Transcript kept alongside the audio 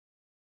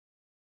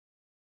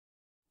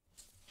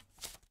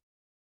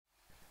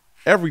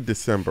every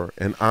December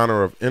in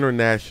honor of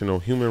International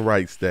Human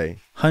Rights Day.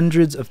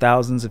 Hundreds of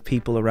thousands of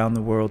people around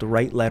the world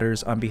write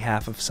letters on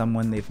behalf of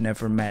someone they've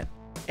never met.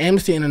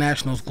 Amnesty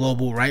International's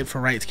global Right for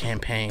Rights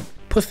campaign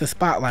puts the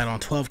spotlight on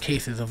 12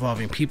 cases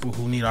involving people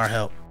who need our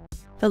help.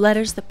 The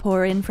letters that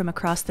pour in from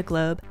across the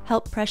globe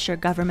help pressure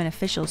government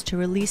officials to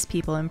release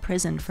people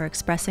imprisoned for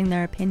expressing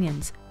their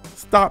opinions.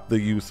 Stop the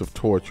use of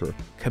torture,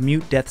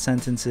 commute death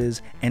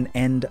sentences, and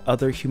end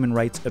other human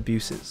rights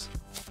abuses.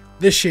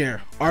 This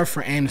year, Art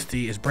for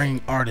Amnesty is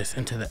bringing artists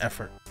into the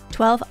effort.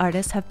 12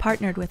 artists have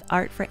partnered with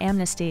Art for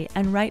Amnesty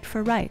and Right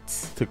for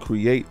Rights to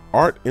create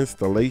art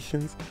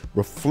installations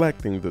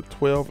reflecting the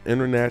 12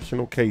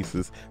 international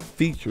cases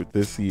featured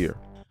this year.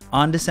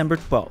 On December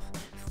 12th,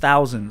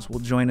 thousands will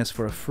join us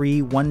for a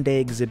free one-day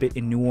exhibit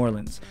in New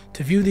Orleans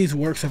to view these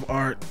works of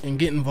art and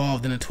get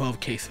involved in the 12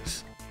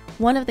 cases.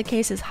 One of the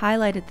cases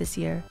highlighted this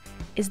year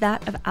is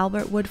that of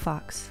Albert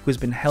Woodfox, who has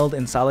been held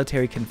in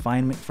solitary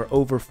confinement for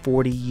over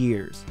 40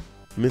 years.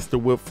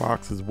 Mr.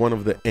 Woodfox is one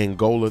of the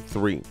Angola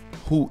Three,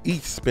 who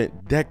each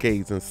spent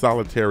decades in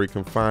solitary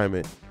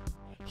confinement.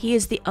 He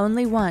is the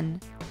only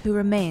one who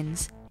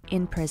remains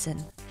in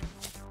prison.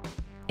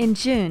 In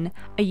June,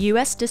 a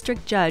U.S.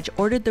 district judge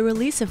ordered the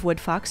release of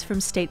Woodfox from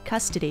state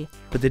custody.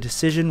 But the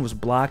decision was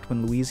blocked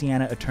when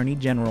Louisiana Attorney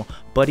General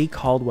Buddy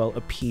Caldwell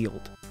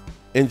appealed.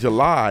 In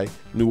July,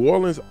 New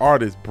Orleans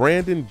artist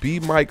Brandon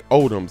B. Mike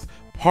Odoms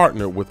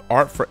partnered with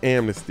Art for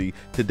Amnesty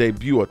to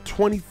debut a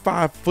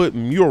 25-foot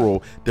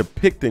mural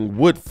depicting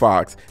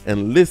Woodfox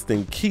and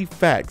listing key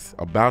facts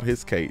about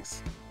his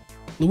case.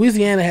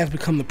 Louisiana has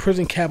become the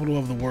prison capital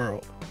of the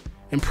world,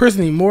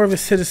 imprisoning more of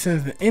its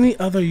citizens than any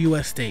other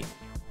U.S. state.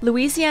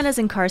 Louisiana's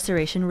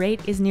incarceration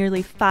rate is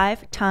nearly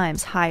 5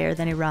 times higher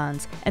than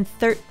Iran's and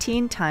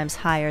 13 times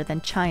higher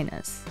than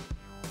China's.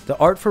 The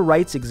Art for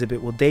Rights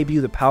exhibit will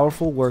debut the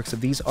powerful works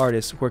of these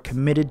artists who are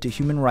committed to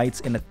human rights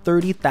in a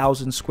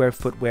 30,000 square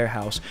foot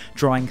warehouse,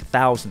 drawing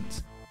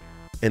thousands.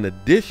 In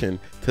addition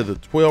to the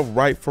 12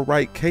 Right for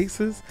Right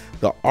cases,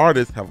 the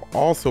artists have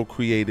also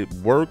created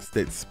works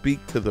that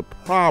speak to the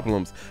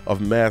problems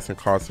of mass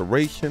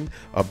incarceration,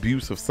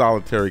 abuse of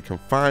solitary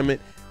confinement,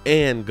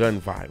 and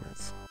gun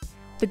violence.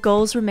 The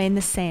goals remain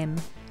the same: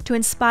 to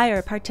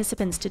inspire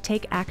participants to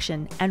take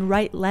action and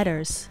write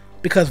letters.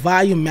 Because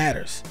volume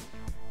matters.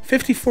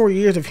 54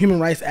 years of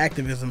human rights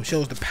activism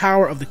shows the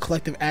power of the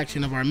collective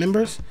action of our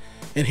members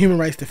and human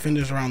rights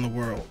defenders around the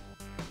world.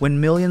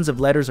 When millions of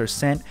letters are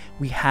sent,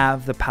 we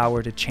have the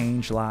power to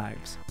change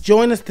lives.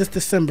 Join us this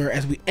December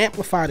as we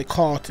amplify the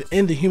call to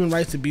end the human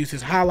rights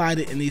abuses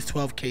highlighted in these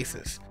 12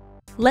 cases.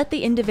 Let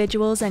the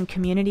individuals and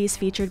communities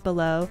featured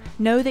below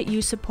know that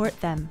you support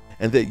them,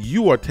 and that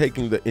you are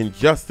taking the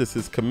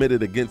injustices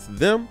committed against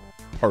them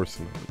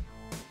personally.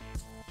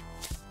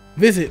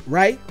 Visit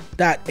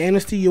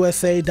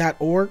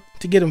right.amnestyusa.org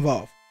to get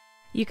involved.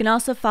 You can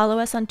also follow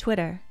us on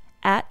Twitter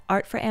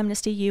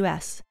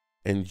 @ArtForAmnestyUS.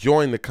 and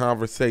join the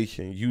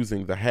conversation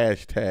using the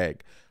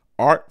hashtag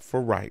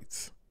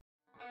 #ArtForRights.